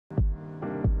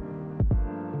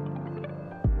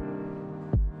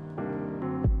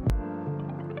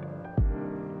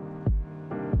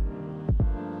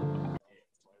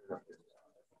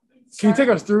Can you take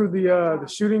us through the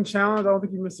shooting challenge? I don't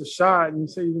think you missed a shot, and you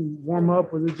say you didn't warm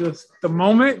up. Was it just the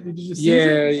moment? Did you just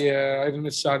Yeah. I didn't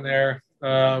miss a shot in there.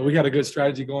 We had a good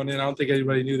strategy going in. I don't think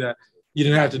anybody knew that you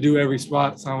didn't have to do every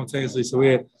spot simultaneously. So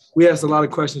we asked a lot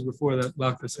of questions before that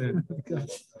locked us in. Okay.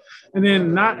 And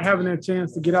then not having a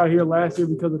chance to get out here last year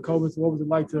because of COVID. So what was it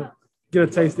like to get a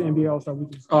taste of NBA All-Star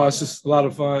Weekend? Oh, it's just a lot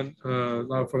of fun. A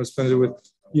lot of fun to spend it with,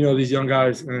 these young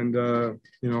guys, and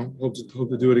hope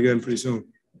to do it again pretty soon.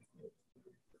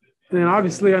 And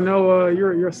obviously, I know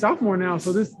you're a sophomore now,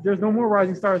 so there's no more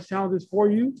Rising Stars challenges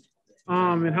for you.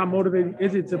 And how motivating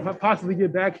is it to possibly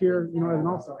get back here, as an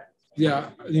All-Star?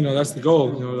 Yeah, that's the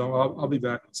goal. I'll be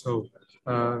back. So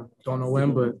don't know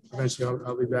when, but eventually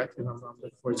I'll be back, and I'm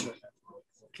looking forward to it.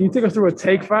 Can you take us through a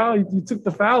take foul? You took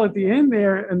the foul at the end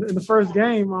there in the first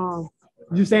game.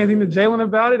 Did you say anything to Jalen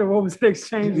about it, or what was the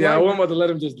exchange? Yeah, I wasn't about to let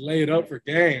him just lay it up for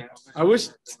game. I wish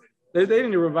they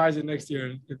didn't revise it next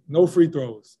year. No free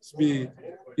throws. You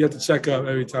have to check up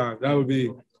every time. That'd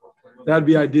be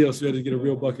ideal. So you had to get a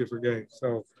real bucket for game.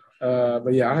 So,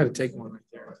 but yeah, I had to take one right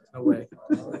there. No way.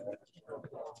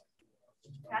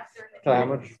 How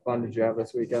much fun did you have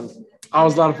this weekend? It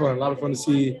was a lot of fun. A lot of fun to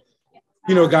see,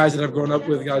 guys that I've grown up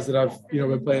with, guys that I've,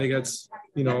 been playing against,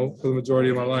 for the majority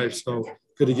of my life. So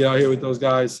good to get out here with those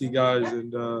guys, see guys,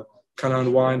 and kind of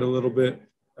unwind a little bit,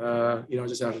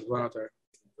 just have fun out there.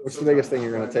 What's the biggest thing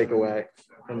you're going to take away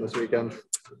from this weekend?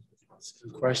 That's a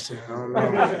good question. I don't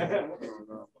know.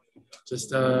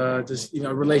 Just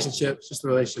relationships, just the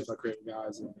relationships I create with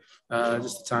guys, and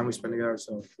just the time we spend together.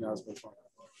 So, it's been fun.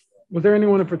 Was there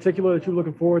anyone in particular that you're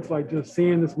looking forward to, just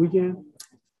seeing this weekend?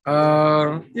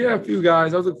 Yeah, a few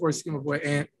guys. I was looking forward to seeing my boy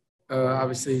Ant.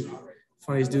 Obviously,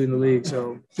 funniest dude in the league,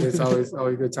 so it's always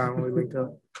a good time when we link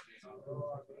up.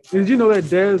 Did you know that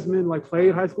Desmond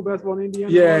played high school basketball in Indiana?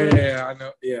 Yeah, I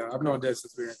know. Yeah, I've known Des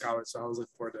since we were in college, so I was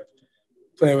looking forward to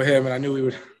playing with him. And I knew we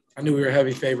were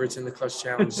heavy favorites in the clutch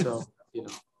challenge, so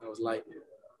I was light.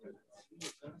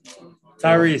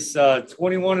 Tyrese,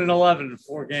 21-11 in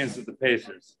 4 games with the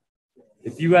Pacers.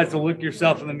 If you had to look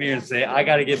yourself in the mirror and say, I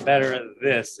got to get better at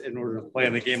this in order to play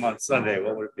in the game on Sunday,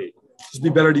 what would it be? Just be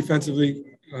better defensively.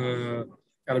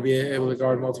 Got to be able to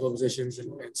guard multiple positions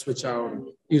and switch out and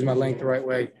use my length the right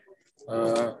way.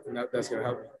 And that's going to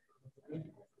help me.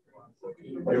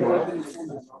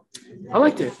 I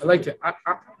liked it.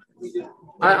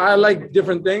 I like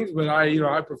different things, but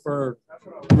I prefer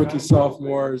rookie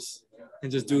sophomores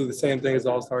and just do the same thing as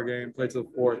the All-Star game, play to the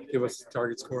fourth, give us a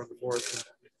target score in the fourth,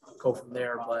 and go from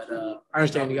there. But I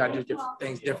understand you got to do different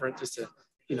things different just to,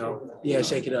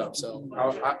 shake it up. So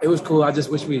it was cool. I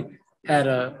just wish we had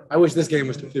I wish this game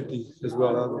was to 50 as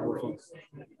well. That would be more fun.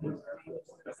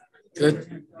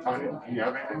 Good.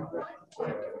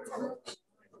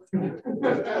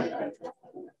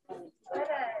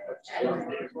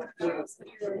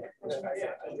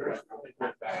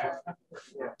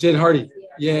 Jaden Hardy.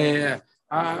 Yeah.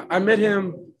 I met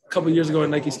him a couple of years ago at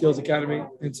Nike Skills Academy,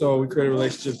 and so we created a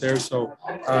relationship there. So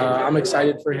I'm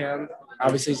excited for him.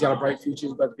 Obviously, he's got a bright future.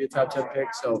 He's about to be a top 10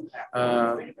 pick. So,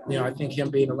 I think him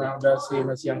being around us, seeing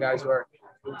us young guys who are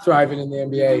thriving in the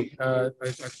NBA, I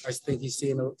think he's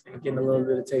getting a little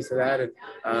bit of taste of that, and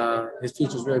his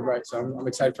future is really bright. So I'm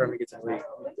excited for him to get to the league.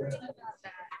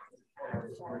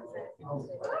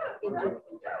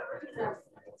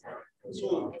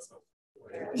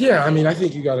 Yeah, I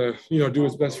think you got to, do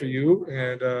what's best for you.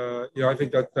 And, I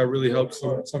think that really helps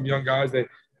some young guys that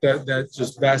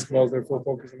just basketball is their full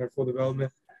focus and their full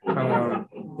development.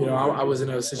 I was in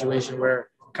a situation where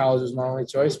college was my only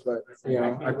choice, but,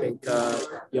 I think,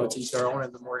 to each their own,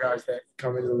 and the more guys that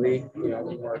come into the league,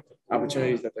 the more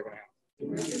opportunities that they're going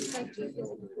to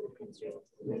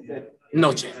have.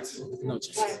 No chance.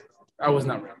 I was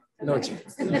not ready. No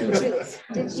chance. Did you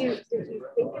think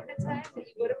at the time that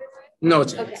you would have been ready? No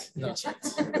chance. Okay. No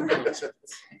chance.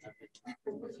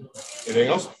 Anything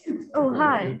else? Oh,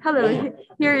 hi. Hello.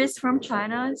 Here is from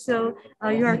China. So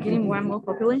you are getting more and more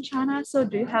popular in China. So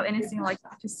do you have anything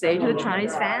to say to the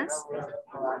Chinese fans?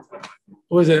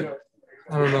 What is it?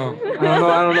 I don't know.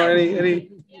 I don't know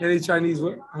any Chinese.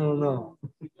 I don't know.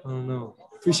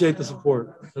 Appreciate the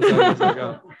support. That's all I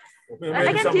got.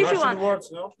 I can teach you one.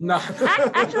 No. Actually,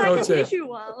 I can teach you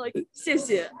one. 谢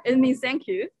谢. It means thank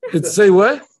you. It's say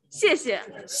what? 谢谢.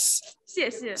 谢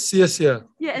谢.谢谢.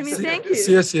 Yeah, it means thank you.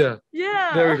 谢谢.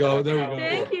 Yeah. There we go.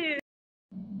 Thank you.